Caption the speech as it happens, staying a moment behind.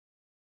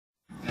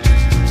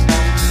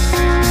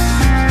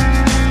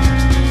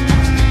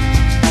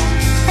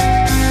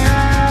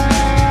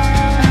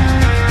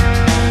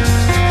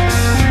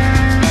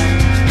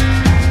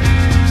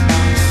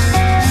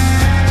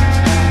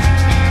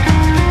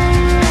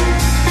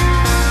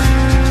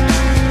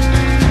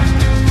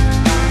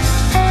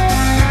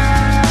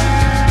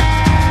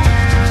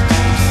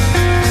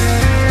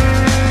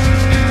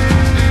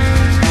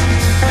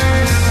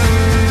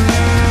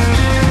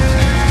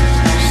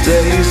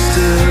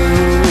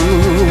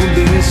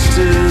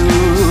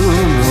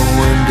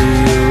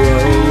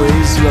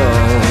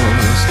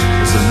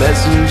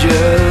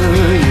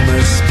messenger, you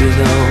must be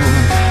known,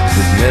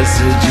 with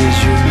messages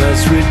you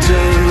must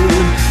return,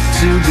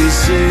 to be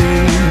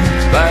seen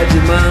by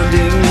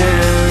demanding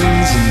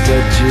hands and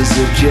touches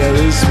of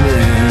jealous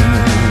men,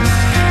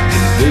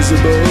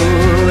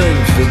 invisible and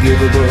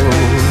forgivable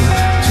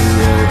to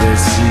all their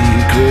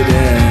secret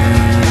ends.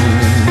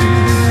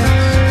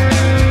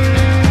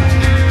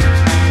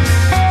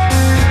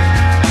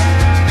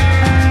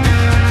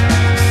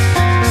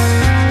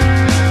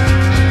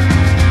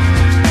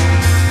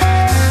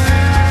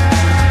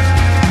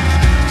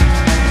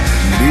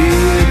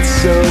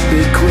 So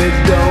be quick,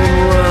 don't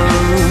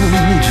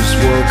run, just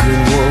walk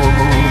and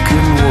walk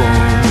and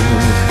walk.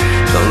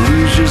 Don't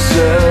lose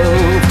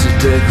yourself to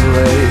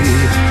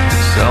decorate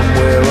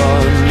somewhere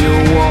on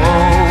your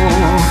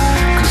wall,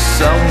 'cause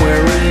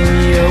somewhere in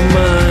your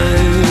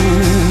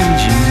mind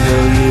you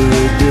know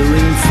you're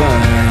doing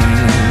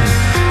fine,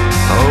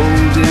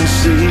 holding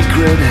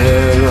secret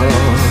held